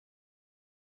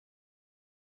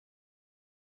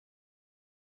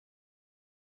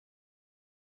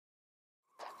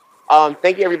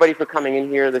Thank you everybody for coming in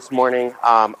here this morning.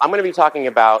 I'm going to be talking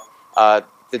about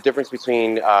the difference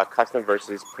between custom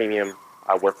versus premium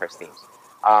WordPress themes.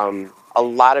 A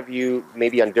lot of you may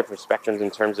be on different spectrums in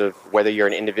terms of whether you're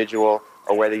an individual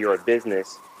or whether you're a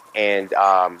business, and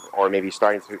or maybe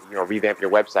starting to revamp your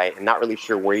website and not really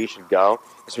sure where you should go.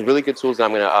 There's some really good tools that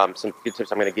I'm going to some good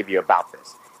tips I'm going to give you about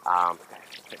this.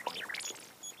 Fantastic.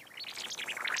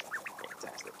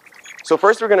 So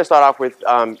first, we're going to start off with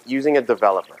using a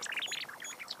developer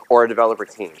or a developer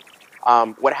team.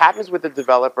 What happens with a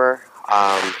developer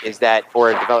is that,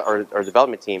 or a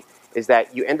development team, is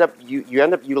that you end up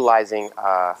utilizing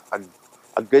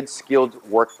a good skilled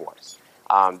workforce.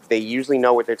 They usually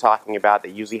know what they're talking about. They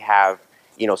usually have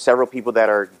several people that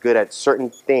are good at certain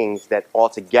things that all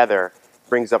together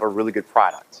brings up a really good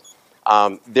product.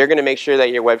 They're going to make sure that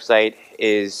your website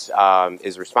is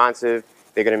responsive.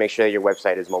 They're going to make sure that your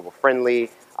website is mobile friendly.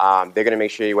 They're going to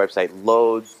make sure your website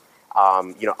loads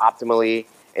optimally,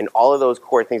 and all of those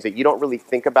core things that you don't really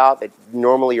think about, that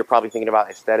normally you're probably thinking about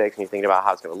aesthetics and you're thinking about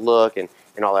how it's going to look and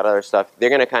all that other stuff. They're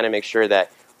going to kind of make sure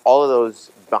that all of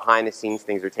those behind the scenes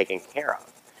things are taken care of.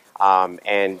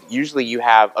 And usually you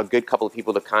have a good couple of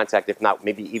people to contact, if not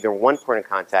maybe even one point of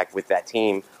contact with that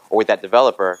team or with that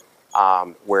developer,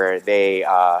 where they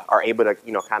are able to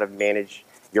kind of manage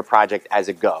your project as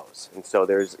it goes. And so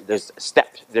there's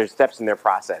steps in their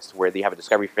process where you have a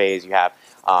discovery phase, you have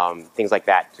things like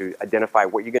that to identify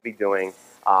what you're going to be doing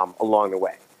along the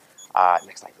way.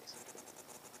 Next slide,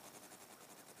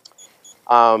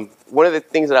 please. One of the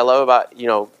things that I love about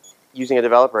using a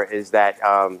developer is that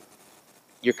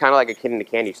you're kind of like a kid in a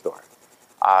candy store.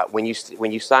 When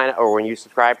you sign or when you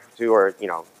subscribe to or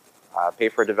pay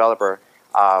for a developer,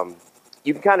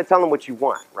 you can kind of tell them what you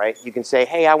want, right? You can say,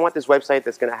 hey, I want this website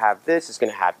that's going to have this, it's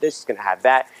going to have this, it's going to have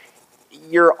that.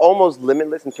 You're almost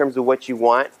limitless in terms of what you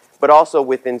want, but also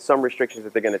within some restrictions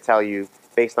that they're going to tell you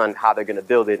based on how they're going to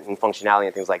build it and functionality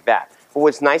and things like that. But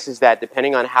what's nice is that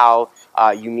depending on how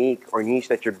unique or niche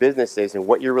that your business is and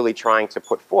what you're really trying to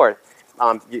put forth,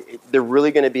 they're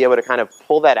really going to be able to kind of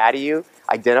pull that out of you,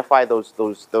 identify those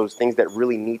things that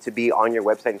really need to be on your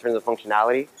website in terms of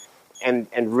functionality, and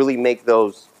really make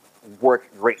those work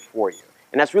great for you.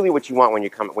 And that's really what you want when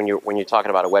you're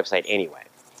talking about a website anyway.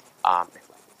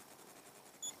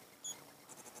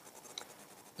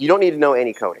 You don't need to know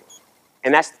any coding.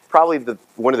 And that's probably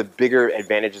one of the bigger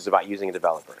advantages about using a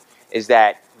developer, is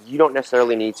that you don't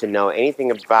necessarily need to know anything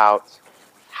about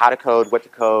how to code, what to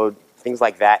code, things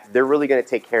like that. They're really going to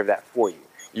take care of that for you.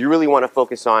 You really want to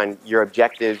focus on your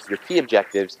objectives, your key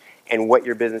objectives, and what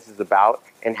your business is about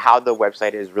and how the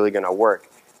website is really going to work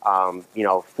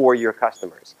for your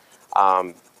customers.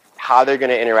 How they're going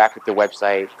to interact with the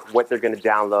website, what they're going to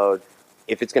download,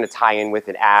 if it's going to tie in with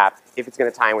an app, if it's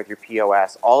going to tie in with your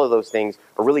POS. All of those things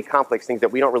are really complex things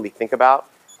that we don't really think about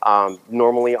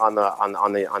normally on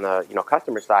the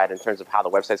customer side in terms of how the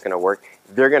website's going to work.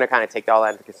 They're going to kind of take all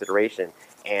that into consideration,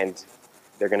 and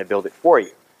they're going to build it for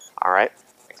you. All right.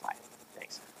 Next slide.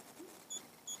 Thanks.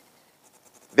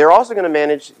 They're also going to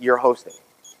manage your hosting.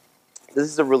 This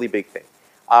is a really big thing.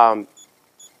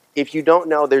 If you don't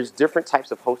know, there's different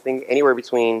types of hosting, anywhere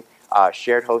between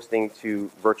shared hosting to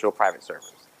virtual private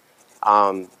servers.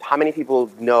 How many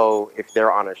people know if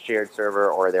they're on a shared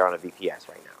server or they're on a VPS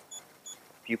right now?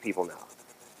 A few people know.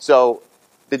 So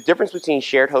the difference between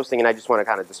shared hosting, and I just want to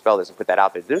kind of dispel this and put that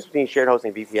out there, the difference between shared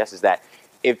hosting and VPS is that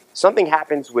if something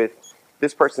happens with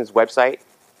this person's website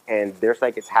and their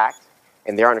site gets hacked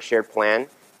and they're on a shared plan,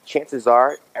 chances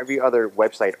are every other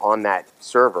website on that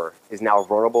server is now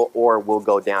vulnerable or will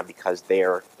go down because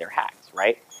they're hacked,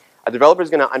 right? A developer is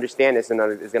going to understand this and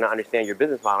is going to understand your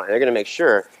business model, and they're going to make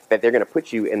sure that they're going to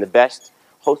put you in the best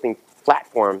hosting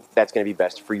platform that's going to be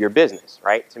best for your business,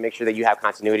 right? To make sure that you have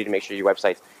continuity, to make sure your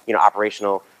website's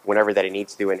operational whenever that it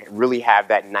needs to, and really have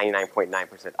that 99.9%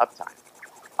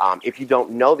 uptime. If you don't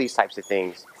know these types of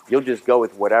things, you'll just go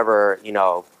with whatever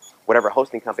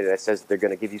hosting company that says they're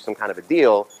going to give you some kind of a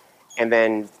deal, and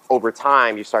then over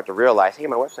time you start to realize, hey,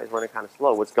 my website's running kind of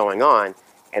slow, what's going on?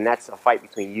 And that's a fight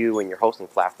between you and your hosting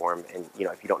platform, and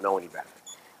if you don't know any better.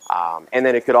 And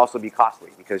then it could also be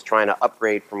costly, because trying to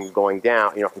upgrade from going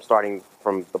down, from starting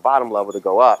from the bottom level to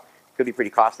go up, could be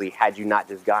pretty costly had you not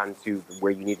just gotten to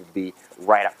where you needed to be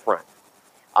right up front.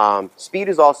 Speed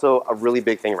is also a really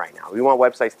big thing right now. We want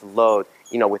websites to load,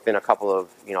 within a couple of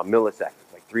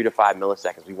milliseconds, like 3 to 5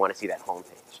 milliseconds. We want to see that home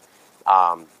page.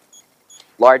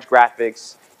 Large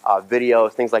graphics,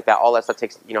 videos, things like that. All that stuff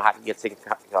takes, have to get taken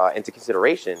into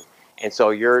consideration. And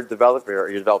so your developer or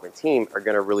your development team are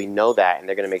going to really know that, and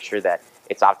they're going to make sure that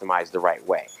it's optimized the right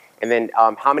way. And then,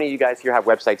 how many of you guys here have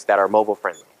websites that are mobile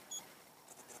friendly?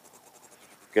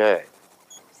 Good.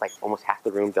 It's like almost half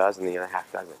the room does and the other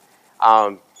half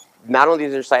doesn't. Not only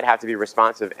does your site have to be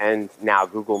responsive and now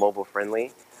Google mobile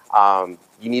friendly,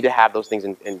 you need to have those things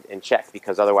in check,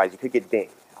 because otherwise you could get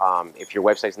dinged. If your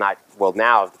website's not, well,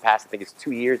 now, the past, I think it's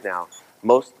 2 years now,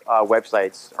 most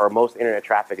websites or most internet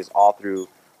traffic is all through,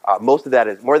 most of that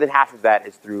is, more than half of that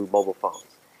is through mobile phones.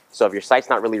 So if your site's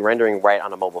not really rendering right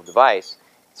on a mobile device,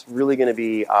 it's really going to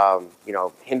be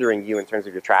hindering you in terms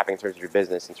of your traffic, in terms of your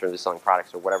business, in terms of selling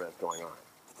products or whatever that's going on.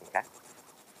 Okay?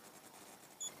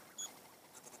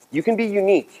 You can be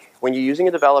unique. When you're using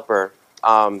a developer,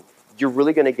 you're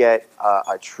really going to get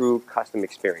a true custom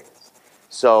experience.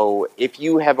 So if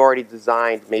you have already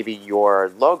designed maybe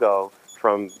your logo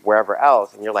from wherever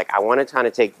else, and you're like, I want to kind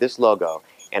of take this logo,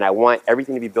 and I want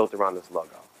everything to be built around this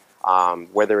logo.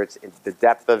 Whether it's the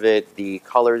depth of it, the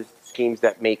color schemes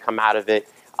that may come out of it,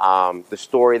 the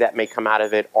story that may come out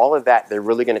of it, all of that, they're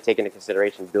really going to take into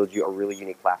consideration, build you a really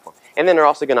unique platform. And then they're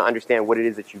also going to understand what it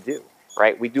is that you do,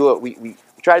 right? We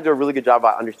try to do a really good job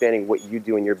about understanding what you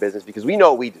do in your business, because we know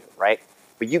what we do, right?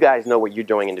 But you guys know what you're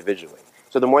doing individually.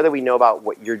 So the more that we know about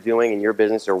what you're doing in your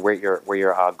business or where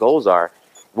your goals are,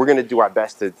 we're going to do our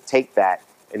best to take that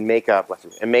and make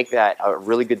that a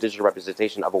really good digital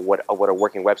representation of what a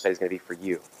working website is going to be for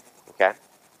you. Okay.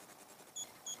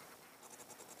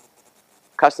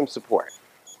 Custom support.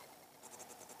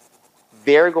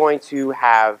 They're going to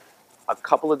have a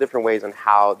couple of different ways on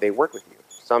how they work with you.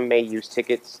 Some may use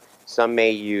tickets. Some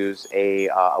may use a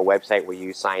website where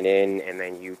you sign in and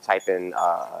then you type in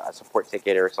a support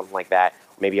ticket or something like that.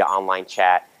 Maybe an online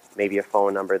chat. Maybe a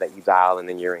phone number that you dial and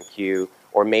then you're in queue.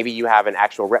 Or maybe you have an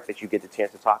actual rep that you get the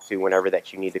chance to talk to whenever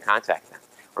that you need to contact them.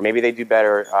 Or maybe they do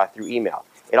better through email.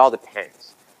 It all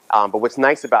depends. But what's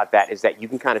nice about that is that you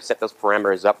can kind of set those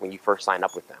parameters up when you first sign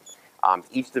up with them.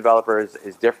 Each developer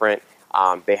is different.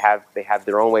 They have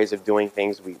their own ways of doing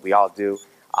things. We all do.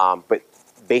 But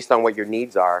based on what your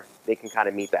needs are, they can kind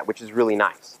of meet that, which is really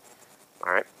nice.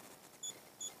 All right.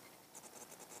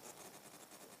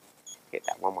 Hit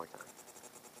that one more time.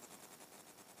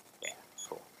 Yeah,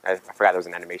 cool. I forgot there was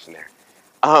an animation there.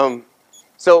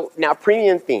 So now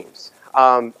premium themes.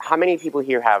 How many people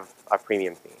here have a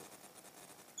premium theme?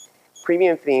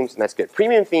 Premium themes, and that's good.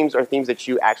 Premium themes are themes that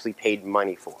you actually paid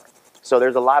money for. So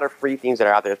there's a lot of free themes that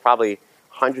are out there. There's probably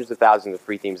hundreds of thousands of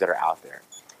free themes that are out there.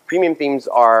 Premium themes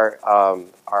are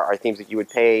themes that you would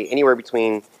pay anywhere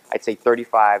between, I'd say,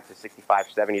 $35 to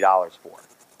 $65, $70 for,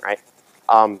 right?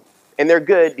 And they're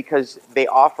good because they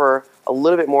offer a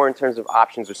little bit more in terms of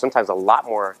options, or sometimes a lot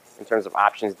more in terms of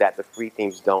options that the free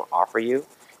themes don't offer you.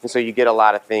 And so you get a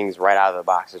lot of things right out of the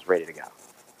box that's ready to go.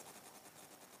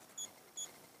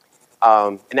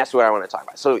 And that's what I want to talk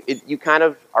about. So you kind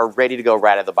of are ready to go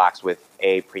right out of the box with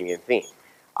a premium theme.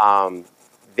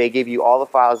 They give you all the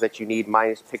files that you need,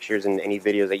 minus pictures and any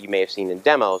videos that you may have seen in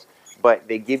demos, but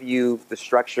they give you the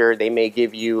structure. They may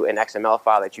give you an XML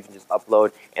file that you can just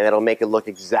upload, and it'll make it look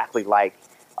exactly like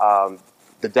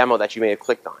the demo that you may have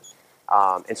clicked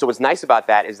on. And so what's nice about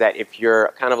that is that if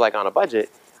you're kind of like on a budget,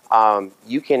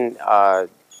 you can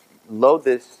load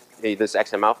this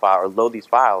XML file or load these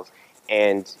files,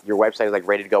 and your website is like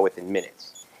ready to go within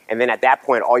minutes. And then at that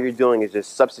point, all you're doing is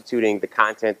just substituting the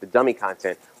content, the dummy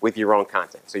content, with your own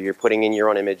content. So you're putting in your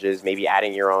own images, maybe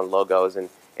adding your own logos and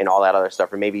all that other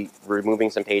stuff, or maybe removing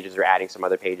some pages or adding some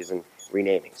other pages and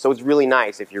renaming. So it's really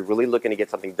nice if you're really looking to get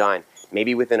something done,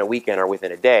 maybe within a weekend or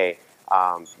within a day,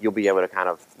 you'll be able to kind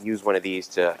of use one of these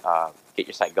to get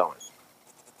your site going.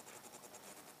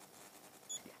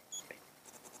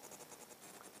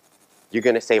 You're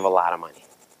going to save a lot of money.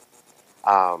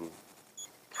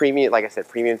 Premium, like I said,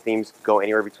 premium themes go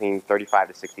anywhere between 35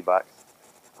 to 60 bucks.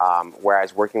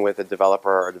 Whereas working with a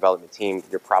developer or development team,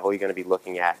 you're probably going to be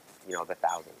looking at, the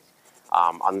thousands.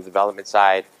 On the development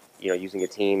side, using a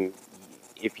team,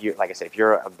 if you're, like I said, if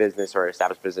you're a business or an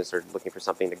established business or looking for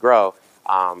something to grow,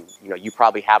 you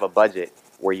probably have a budget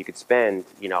where you could spend,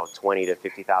 $20,000 to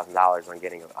 $50,000 on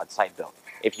getting a site built.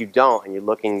 If you don't, and you're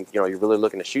looking, you're really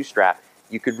looking to shoestrap,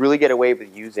 you could really get away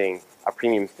with using a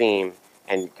premium theme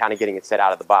and kind of getting it set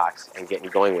out of the box and getting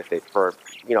going with it for,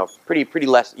 pretty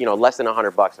less, less than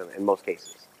 $100 in most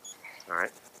cases. All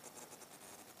right.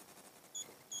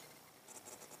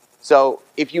 So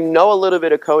if you know a little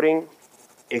bit of coding,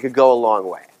 it could go a long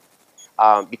way.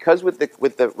 Because with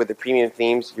the premium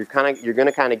themes, you're going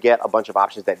to kind of get a bunch of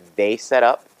options that they set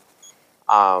up.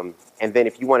 And then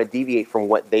if you want to deviate from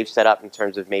what they've set up in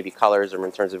terms of maybe colors or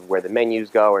in terms of where the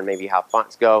menus go or maybe how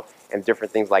fonts go and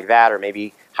different things like that, or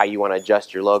maybe how you want to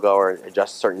adjust your logo or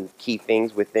adjust certain key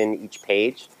things within each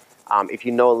page, if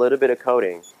you know a little bit of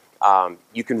coding,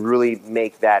 you can really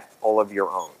make that all of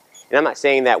your own. And I'm not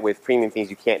saying that with premium themes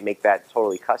you can't make that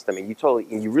totally custom, and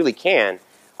you really can,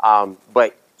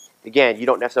 but again, you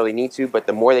don't necessarily need to. But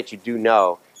the more that you do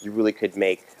know, you really could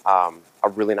make a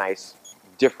really nice,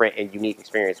 different, and unique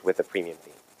experience with a premium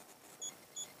theme.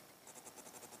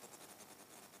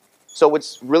 So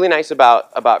what's really nice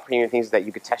about premium themes is that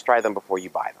you could test drive them before you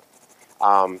buy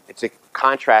them. It's a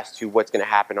contrast to what's going to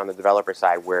happen on the developer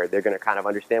side, where they're going to kind of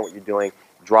understand what you're doing,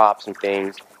 draw up some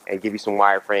things, and give you some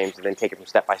wireframes, and then take it from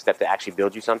step by step to actually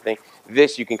build you something.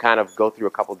 This, you can kind of go through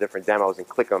a couple different demos and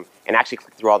click them, and actually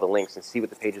click through all the links and see what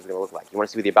the page is going to look like. You want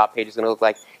to see what the About page is going to look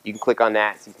like? You can click on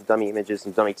that, see some dummy images,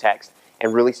 some dummy text,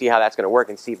 and really see how that's going to work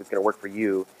and see if it's going to work for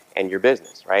you and your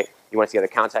business, right? You want to see how the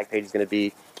contact page is going to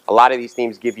be. A lot of these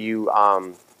themes give you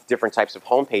different types of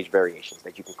homepage variations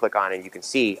that you can click on, and you can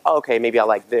see, oh, okay, maybe I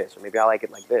like this, or maybe I like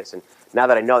it like this. And now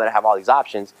that I know that I have all these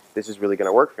options, this is really going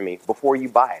to work for me before you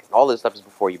buy it. All this stuff is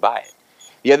before you buy it.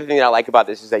 The other thing that I like about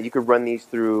this is that you could run these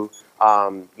through,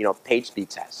 page speed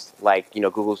tests, like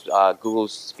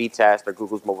Google's speed test or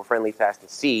Google's mobile friendly test, and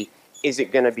see, is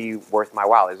it going to be worth my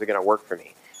while? Is it going to work for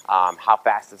me? How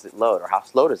fast does it load, or how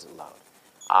slow does it load?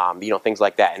 Things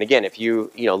like that. And again, if you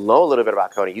know a little bit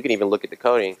about coding, you can even look at the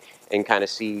coding and kind of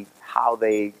see how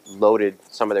they loaded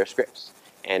some of their scripts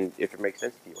and if it makes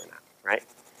sense to you or not,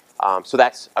 right? So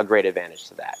that's a great advantage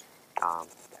to that.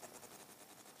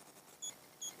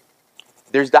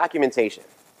 There's documentation.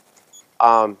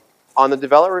 On the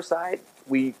developer side,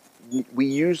 we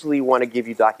usually want to give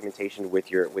you documentation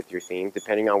with your theme,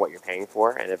 depending on what you're paying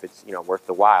for and if it's worth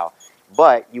the while.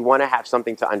 But you want to have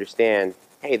something to understand.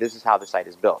 Hey, this is how the site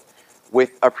is built.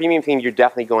 With a premium theme, you're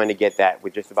definitely going to get that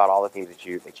with just about all the themes that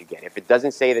you get. If it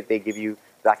doesn't say that they give you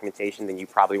documentation, then you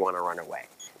probably want to run away,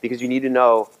 because you need to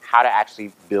know how to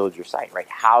actually build your site, right?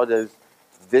 How does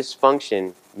this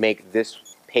function make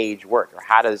this page work, or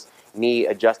how does me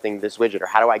adjusting this widget, or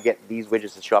how do I get these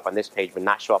widgets to show up on this page but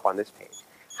not show up on this page?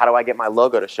 How do I get my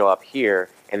logo to show up here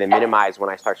and then minimize when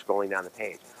I start scrolling down the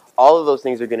page? All of those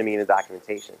things are going to be in the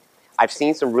documentation. I've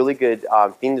seen some really good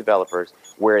theme developers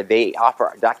where they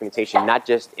offer documentation not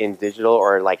just in digital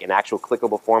or like an actual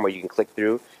clickable form where you can click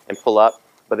through and pull up,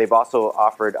 but they've also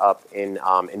offered up in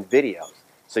videos.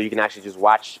 So you can actually just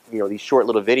watch these short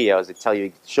little videos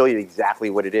that show you exactly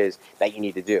what it is that you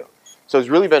need to do. So it's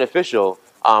really beneficial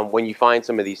when you find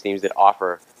some of these themes that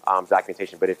offer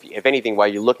documentation. But if anything, while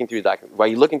you're looking through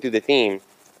the theme,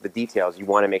 the details, you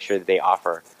want to make sure that they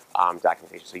offer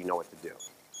documentation so you know what to do.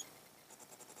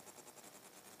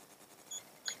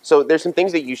 So there's some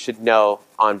things that you should know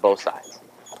on both sides.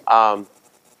 On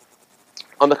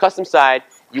the custom side,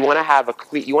 you want to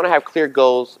have clear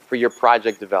goals for your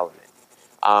project development,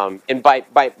 and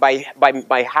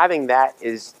by having that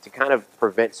is to kind of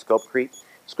prevent scope creep.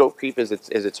 Scope creep is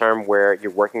a term where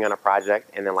you're working on a project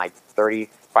and then like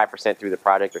 35% through the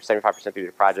project or 75% through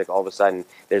the project, all of a sudden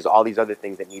there's all these other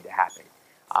things that need to happen.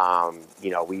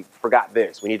 We forgot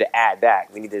this. We need to add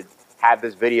that. We need to have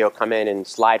this video come in and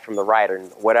slide from the right or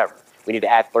whatever. We need to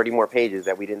add 30 more pages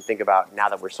that we didn't think about now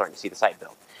that we're starting to see the site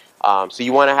build. So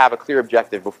you want to have a clear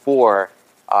objective before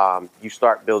you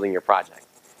start building your project.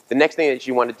 The next thing that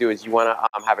you want to do is you want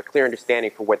to have a clear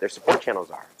understanding for what their support channels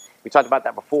are. We talked about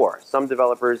that before. Some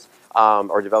developers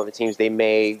or development teams, they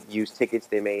may use tickets.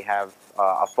 They may have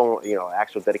a phone,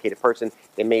 actual dedicated person.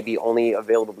 They may be only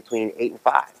available between 8 and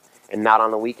 5 and not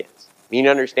on the weekends. You need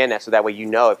to understand that so that way you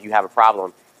know if you have a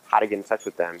problem, how to get in touch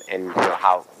with them, and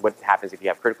what happens if you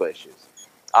have critical issues.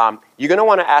 You're going to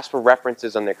want to ask for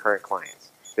references on their current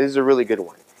clients. This is a really good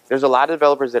one. There's a lot of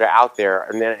developers that are out there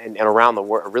and around the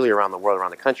world, really around the world,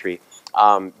 around the country,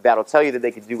 that'll tell you that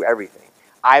they can do everything.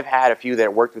 I've had a few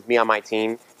that worked with me on my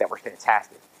team that were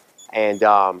fantastic, and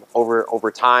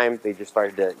over time they just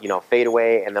started to fade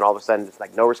away, and then all of a sudden it's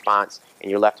like no response,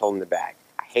 and you're left holding the bag.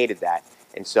 I hated that,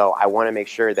 and so I want to make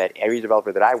sure that every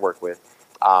developer that I work with,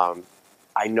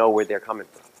 I know where they're coming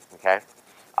from. Okay,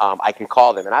 I can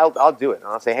call them, and I'll do it, and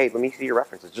I'll say, hey, let me see your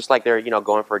references, just like they're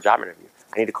going for a job interview.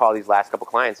 I need to call these last couple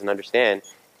clients and understand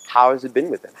how has it been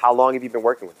with them, how long have you been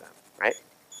working with them, right?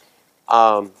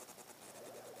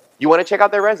 You want to check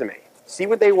out their resume, see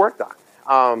what they worked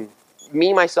on.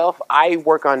 Me myself, I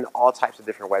work on all types of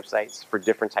different websites for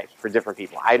different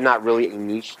people. I'm not really a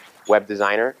niche web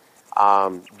designer,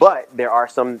 but there are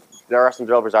some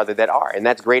developers out there that are, and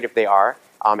that's great if they are.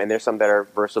 And there's some that are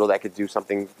versatile that could do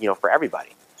something for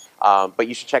everybody. But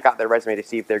you should check out their resume to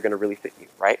see if they're going to really fit you,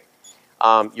 right?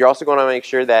 You're also going to make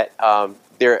sure that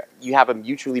you have a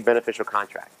mutually beneficial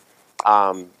contract.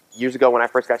 Years ago when I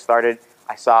first got started,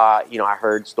 I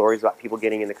heard stories about people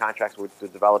getting into contracts with the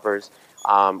developers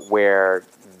where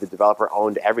the developer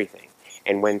owned everything.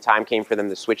 And when time came for them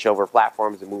to switch over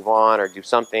platforms and move on or do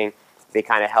something, they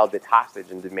kind of held it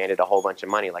hostage and demanded a whole bunch of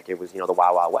money like it was, the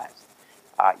Wild Wild West.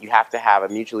 You have to have a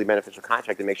mutually beneficial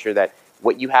contract to make sure that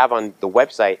what you have on the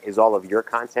website is all of your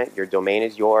content, your domain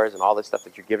is yours, and all this stuff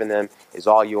that you're giving them is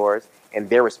all yours, and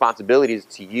their responsibilities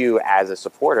to you as a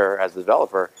supporter, as a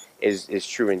developer, is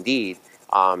true indeed.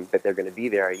 That they're going to be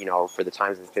there, for the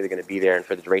times that they're going to be there and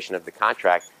for the duration of the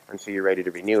contract until you're ready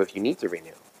to renew if you need to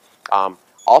renew.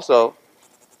 Also,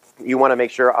 you want to make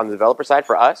sure on the developer side,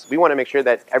 for us, we want to make sure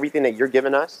that everything that you're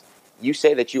giving us, you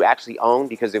say that you actually own,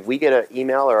 because if we get an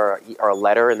email or a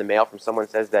letter in the mail from someone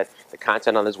that says that the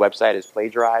content on this website is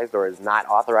plagiarized or is not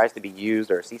authorized to be used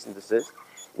or a cease and desist,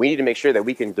 we need to make sure that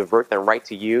we can divert them right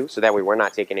to you so that way we're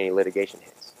not taking any litigation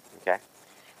hits. Okay?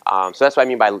 So that's what I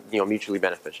mean by mutually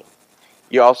beneficial.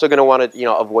 You're also going to want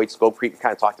to avoid scope creep. We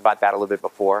kind of talked about that a little bit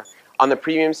before. On the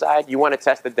premium side, you want to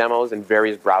test the demos in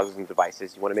various browsers and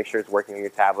devices. You want to make sure it's working on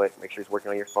your tablet, make sure it's working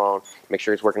on your phone, make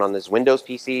sure it's working on this Windows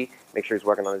PC, make sure it's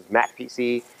working on this Mac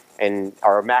PC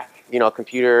or Mac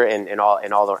computer and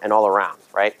all around,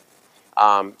 right?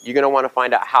 You're going to want to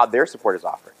find out how their support is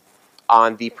offered.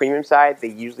 On the premium side, they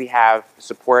usually have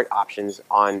support options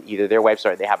on either their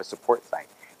website or they have a support site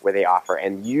where they offer,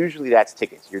 and usually that's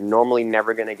tickets. You're normally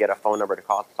never going to get a phone number to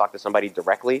call to talk to somebody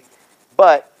directly,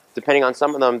 but depending on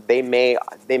some of them, they may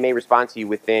respond to you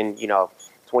within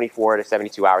 24 to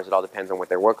 72 hours. It all depends on what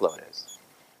their workload is.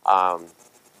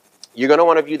 You're going to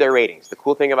want to view their ratings. The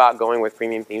cool thing about going with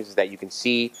premium themes is that you can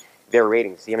see their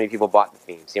ratings, see how many people bought the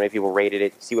theme, see how many people rated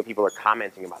it, see what people are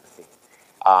commenting about the theme,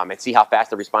 and see how fast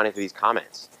they're responding to these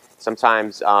comments.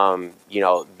 Sometimes they'll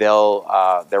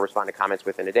respond to comments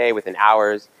within a day, within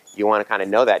hours. You want to kind of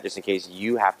know that just in case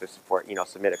you have to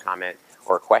submit a comment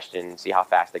or a question and see how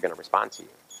fast they're going to respond to you.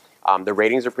 The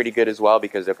ratings are pretty good as well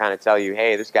because they'll kind of tell you,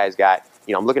 hey, this guy's got,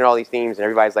 I'm looking at all these themes and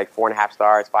everybody's like 4.5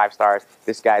 stars, 5 stars.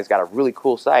 This guy's got a really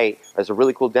cool site, there's a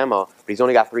really cool demo, but he's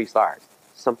only got 3 stars.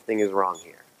 Something is wrong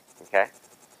here, okay?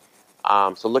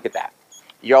 So look at that.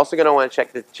 You're also going to want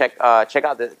to check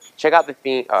out the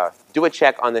theme, do a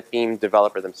check on the theme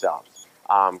developer themselves.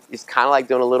 It's kind of like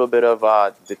doing a little bit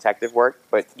of detective work,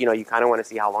 but you kind of want to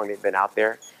see how long they've been out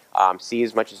there. See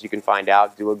as much as you can find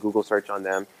out. Do a Google search on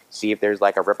them. See if there's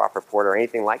like a rip-off report or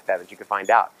anything like that you can find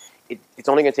out. It's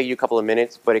only going to take you a couple of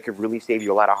minutes, but it could really save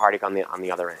you a lot of heartache on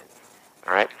the other end.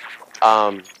 All right.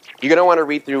 You're going to want to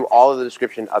read through all of the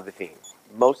description of the theme.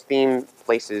 Most theme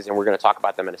places, and we're going to talk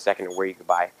about them in a second, where you can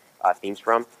buy themes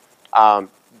from.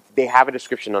 They have a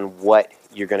description on what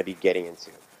you're going to be getting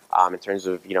into in terms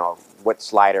of what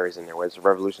slider is in there, whether it's a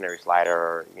revolutionary slider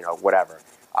or whatever.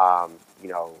 How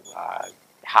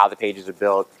the pages are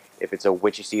built. If it's a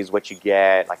what you see is what you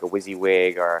get, like a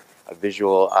WYSIWYG or a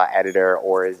visual editor,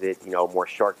 or is it more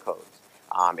short codes?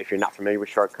 If you're not familiar with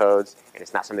short codes and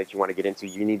it's not something that you want to get into,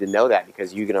 you need to know that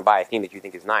because you're going to buy a theme that you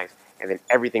think is nice, and then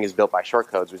everything is built by short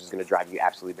codes, which is going to drive you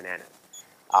absolutely bananas.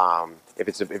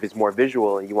 If it's more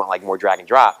visual and you want like more drag and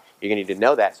drop, you're going to need to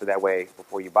know that so that way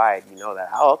before you buy it, you know that,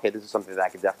 oh, okay, this is something that I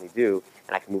could definitely do,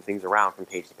 and I can move things around from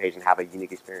page to page and have a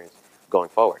unique experience going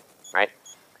forward, right?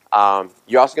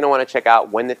 You're also going to want to check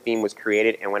out when the theme was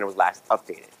created and when it was last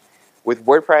updated. With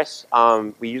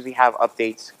WordPress, we usually have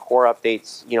updates, core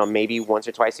updates, maybe once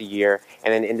or twice a year,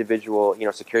 and then individual,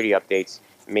 security updates,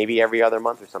 maybe every other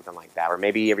month or something like that, or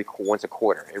maybe once a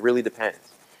quarter. It really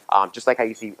depends. Just like how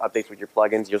you see updates with your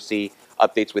plugins, you'll see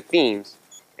updates with themes,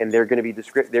 and they're going to be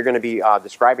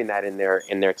describing that in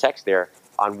their text there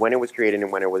on when it was created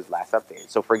and when it was last updated.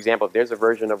 So, for example, if there's a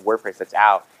version of WordPress that's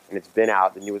out and it's been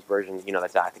out, the newest version,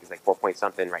 that's out, I think it's like 4 point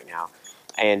something right now,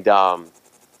 and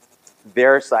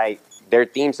their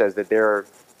theme says that their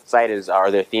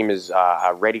theme is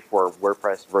ready for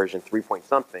WordPress version 3 point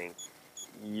something,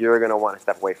 you're going to want to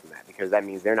step away from that because that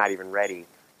means they're not even ready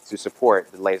to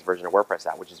support the latest version of WordPress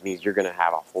out, which just means you're going to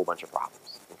have a whole bunch of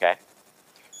problems. Okay.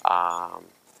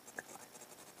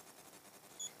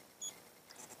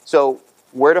 So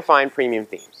where to find premium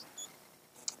themes?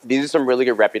 These are some really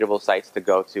good reputable sites to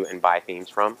go to and buy themes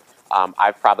from.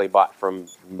 I've probably bought from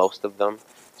most of them.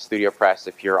 StudioPress,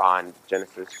 if you're on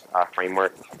Genesis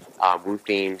framework, Woo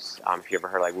Themes, if you ever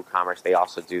heard like WooCommerce, they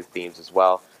also do themes as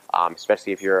well.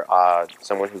 Especially if you're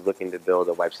someone who's looking to build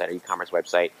a website or e-commerce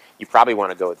website, you probably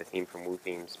want to go with the theme from Woo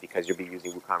Themes because you'll be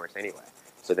using WooCommerce anyway.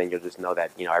 So then you'll just know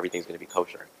that everything's going to be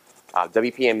kosher.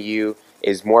 WPMU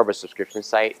is more of a subscription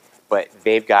site, but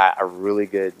they've got a really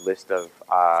good list of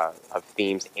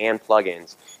themes and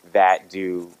plugins that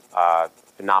do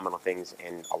phenomenal things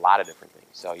in a lot of different things.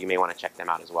 So you may want to check them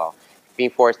out as well.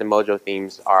 ThemeForest and Mojo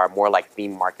Themes are more like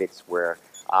theme markets where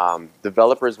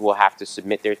Developers will have to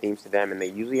submit their themes to them, and they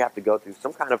usually have to go through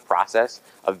some kind of process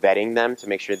of vetting them to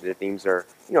make sure that the themes are,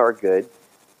 are good.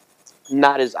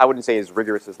 Not as, I wouldn't say as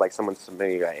rigorous as like someone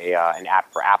submitting an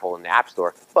app for Apple in the App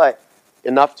Store, but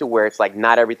enough to where it's like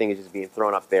not everything is just being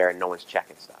thrown up there and no one's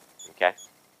checking stuff. Okay.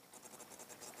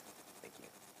 Thank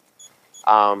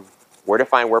you. Where to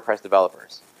find WordPress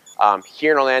developers?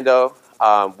 Here in Orlando,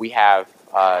 we have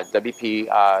WP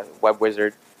Web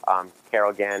Wizard.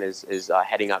 Carol Gann is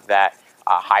heading up that.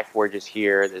 HighForge is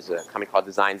here. There's a company called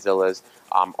Designzilla's.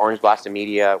 Orange Blossom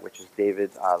Media, which is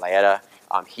David Laeta.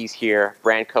 He's here.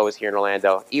 Brandco is here in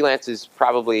Orlando. Elance is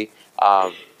probably,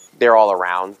 they're all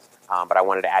around, but I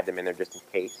wanted to add them in there just in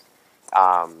case.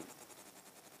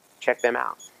 Check them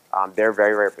out. They're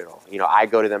very reputable. I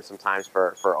go to them sometimes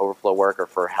for overflow work or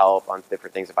for help on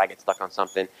different things if I get stuck on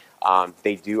something.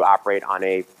 They do operate on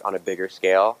a bigger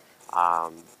scale,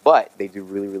 but they do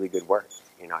really good work.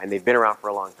 And they've been around for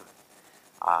a long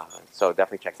time. So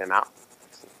definitely check them out.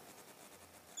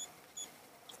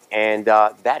 And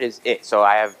that is it. So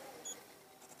I have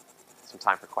some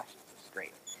time for questions. Which is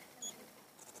great.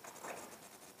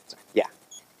 So, yeah.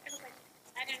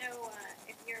 I don't know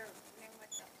if you're familiar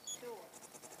with the store.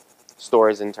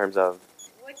 Stores in terms of?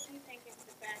 What do you think is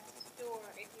the best store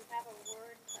if you have a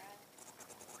WordPress,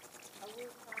 a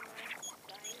WooCommerce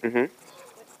site?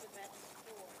 What's the best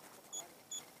store?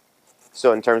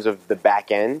 So in terms of the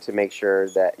back end, to make sure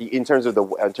that in terms of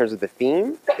the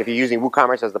theme, if you're using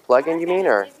WooCommerce as the plugin, you mean,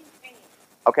 or?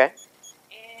 Okay. And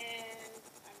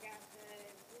I've got the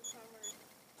WooCommerce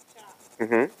shop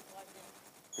Mm-hmm. plugin.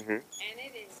 And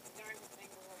it is darn the thing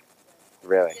to work with.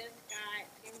 Really? It's just got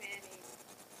too many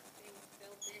things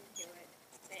built into it,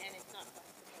 and it's not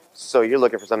flexible. So you're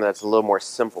looking for something that's a little more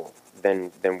simple than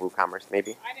WooCommerce,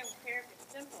 maybe? I don't care if it's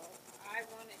simple. I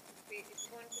want it to be, it's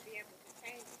going to be able to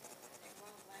change it, and it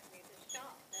won't let me. The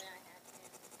shop that I have in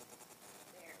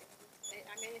there,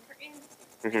 for instance,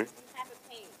 if you have a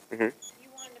page, you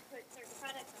want to put certain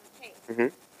products on the page.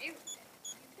 You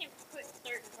can't put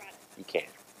certain products on You can't.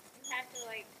 You have to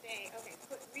say, okay,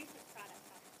 put recent products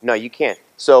on it. No, you can't.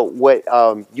 So what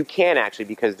you can actually,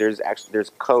 because there's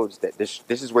codes that this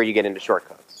is where you get into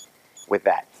shortcodes with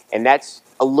that, and that's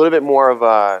a little bit more of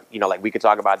a like we could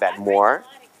talk about that more. A lot of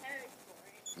codes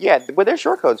for it. Yeah, but there's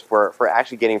shortcodes for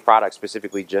actually getting products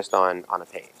specifically just on a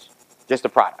page, just a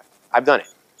product. I've done it.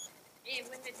 Yeah,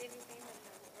 with the Divi theme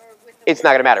or with the It's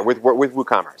not gonna matter with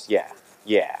WooCommerce.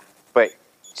 Yeah. But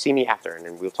see me after, and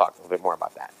then we'll talk a little bit more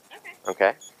about that.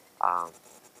 Okay. Okay.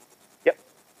 Yep.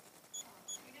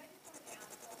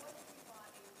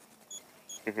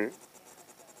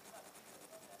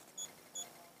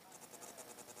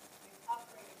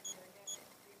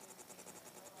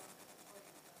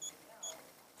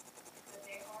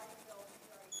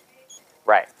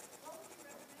 Right.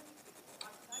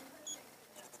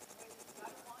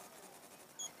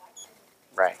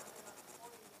 Right.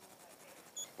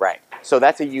 Right. So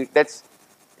that's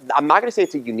I'm not going to say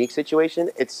it's a unique situation.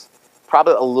 It's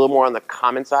probably a little more on the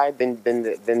common side than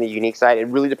the unique side. It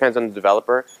really depends on the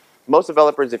developer. Most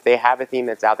developers, if they have a theme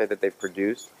that's out there that they've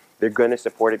produced, they're going to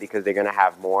support it because they're going to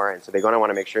have more, and so they're going to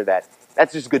want to make sure that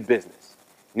that's just good business.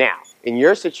 Now, in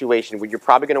your situation, what you're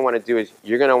probably going to want to do is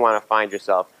you're going to want to find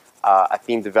yourself a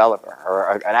theme developer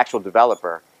or an actual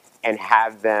developer and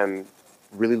have them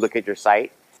really look at your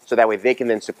site so that way they can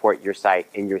then support your site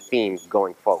and your theme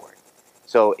going forward.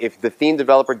 So if the theme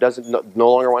developer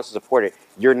no longer wants to support it,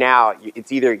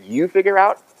 it's either you figure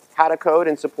out how to code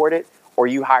and support it, or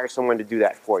you hire someone to do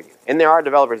that for you. And there are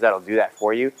developers that'll do that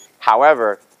for you.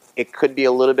 However, it could be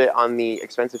a little bit on the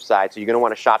expensive side, so you're going to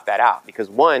want to shop that out because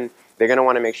one, they're going to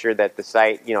want to make sure that the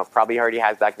site, probably already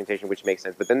has documentation, which makes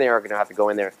sense. But then they are going to have to go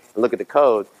in there and look at the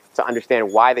code to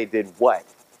understand why they did what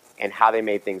and how they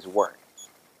made things work.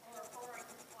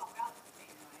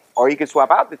 Or you can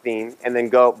swap out the theme and then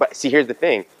go. But see, here's the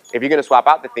thing: if you're going to swap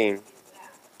out the theme,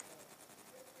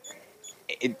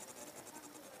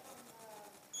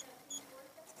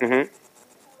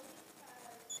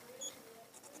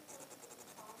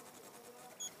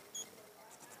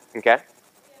 okay.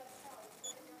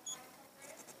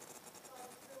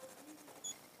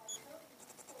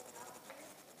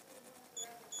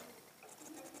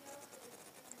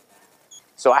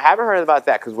 So I haven't heard about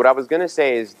that because what I was going to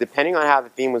say is depending on how the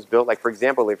theme was built, like for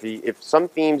example, if some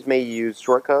themes may use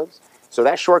shortcodes, so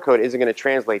that shortcode isn't going to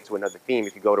translate to another theme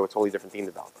if you go to a totally different theme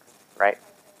developer, right?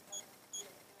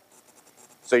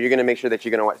 So you're going to make sure that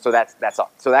you're going to, so that's all.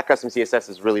 So that custom CSS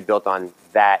is really built on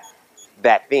that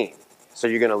theme. So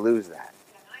you're going to lose that.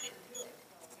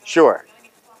 Sure.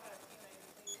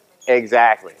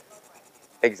 Exactly.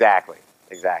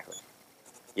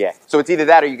 Yeah. So it's either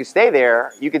that or you can stay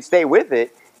there, you can stay with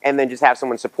it, and then just have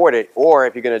someone support it. Or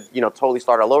if you're gonna, totally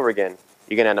start all over again,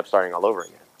 you're gonna end up starting all over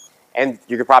again. And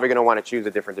you're probably gonna want to choose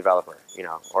a different developer,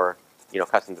 or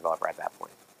custom developer at that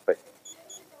point. But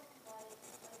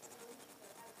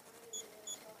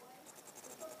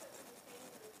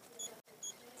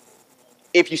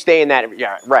if you stay in that,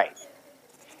 yeah, right,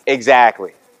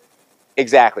 exactly.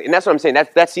 Exactly, and that's what I'm saying.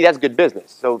 That's good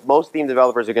business. So most theme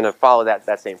developers are going to follow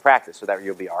that same practice, so that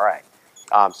you'll be all right.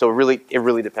 So it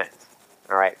really depends.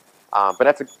 All right, but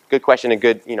that's a good question and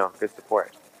good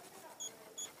support.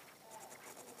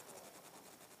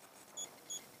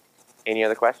 Any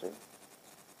other questions?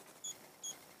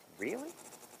 Really?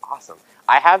 Awesome.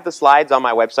 I have the slides on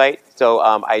my website, so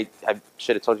I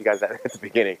should have told you guys that at the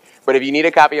beginning. But if you need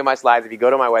a copy of my slides, if you go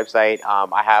to my website,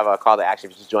 I have a call to action.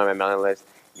 If you just join my mailing list,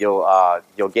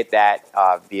 you'll get that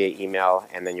via email,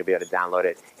 and then you'll be able to download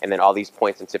it. And then all these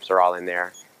points and tips are all in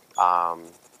there.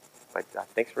 But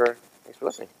thanks for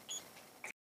listening.